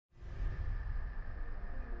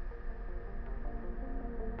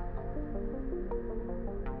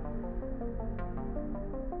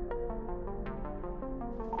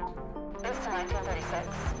to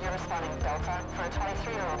 1936. You're responding Delta for a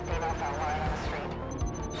 23-year-old female found lying on the street.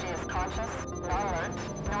 She is conscious, not alert.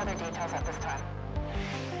 No other details at this time.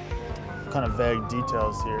 Kind of vague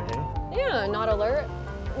details here, hey? Yeah, not alert.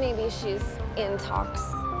 Maybe she's intox.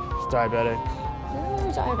 She's diabetic.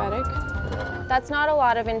 Yeah, diabetic. That's not a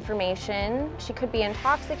lot of information. She could be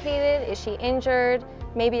intoxicated. Is she injured?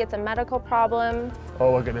 Maybe it's a medical problem.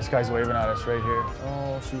 Oh, look at this guy's waving at us right here.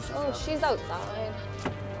 Oh, she's outside.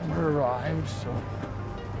 Arrived, so.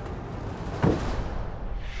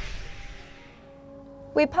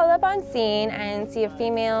 We pull up on scene and see a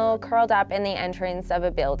female curled up in the entrance of a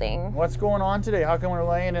building. What's going on today? How come we're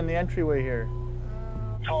laying in the entryway here?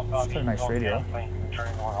 It's a nice radio.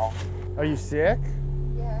 Are you sick?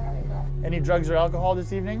 Yeah. Any drugs or alcohol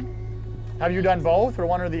this evening? Have you done both or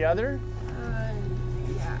one or the other?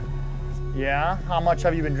 Yeah. Yeah? How much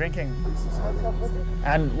have you been drinking?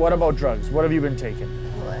 And what about drugs? What have you been taking?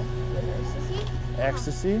 Ecstasy?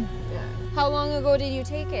 Ecstasy? Yeah. How long ago did you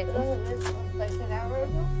take it? Like an hour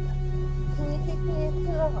ago. Can you take me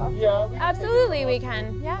into the hospital? Yeah. Absolutely, we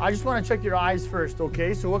can. Yeah. I just want to check your eyes first,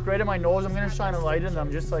 okay? So look right at my nose. I'm going to shine a light in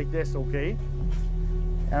them just like this, okay?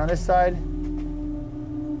 And on this side,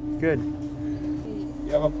 good.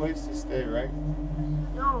 You have a place to stay, right?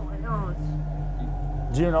 No, I don't.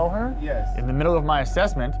 Do you know her? Yes. In the middle of my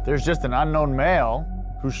assessment, there's just an unknown male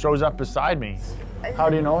who shows up beside me. How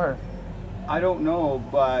do you know her? I don't know,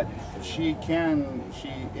 but she knows.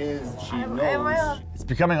 It's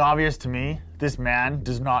becoming obvious to me, this man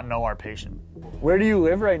does not know our patient. Where do you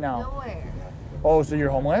live right now? Nowhere. Oh, so you're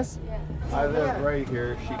homeless? Yeah. I live right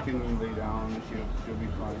here. She can lay down. She'll be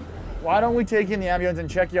fine. Why don't we take you in the ambulance and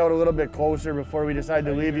check you out a little bit closer before we decide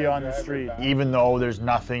to leave you on the street? Even though there's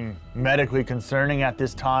nothing medically concerning at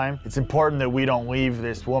this time, it's important that we don't leave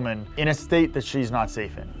this woman in a state that she's not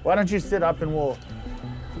safe in. Why don't you sit up and we'll...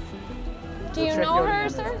 Do you check know out her, in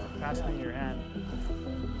sir? Pass me your hand.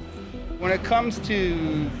 When it comes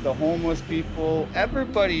to the homeless people,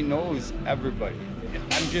 everybody knows everybody.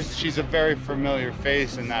 She's a very familiar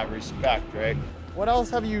face in that respect, right? What else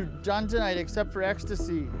have you done tonight except for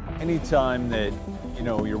ecstasy? Anytime that,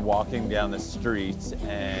 you're walking down the streets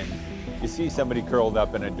and you see somebody curled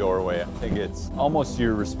up in a doorway, I think it's almost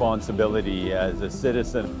your responsibility as a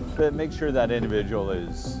citizen to make sure that individual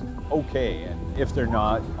is okay. And if they're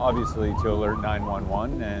not, obviously to alert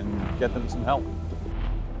 911 and get them some help.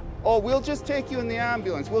 Oh, we'll just take you in the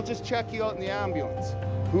ambulance. We'll just check you out in the ambulance.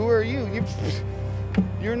 Who are you?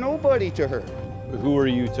 You're nobody to her. Who are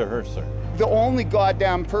you to her, sir? The only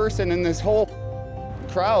goddamn person in this whole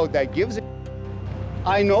crowd that gives a...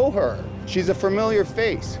 I know her. She's a familiar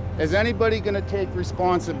face. Is anybody gonna take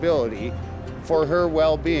responsibility for her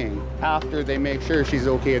well-being after they make sure she's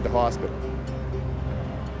okay at the hospital?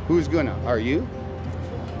 Who's gonna? Are you?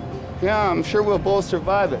 Yeah, I'm sure we'll both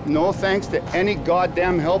survive it. No thanks to any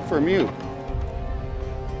goddamn help from you.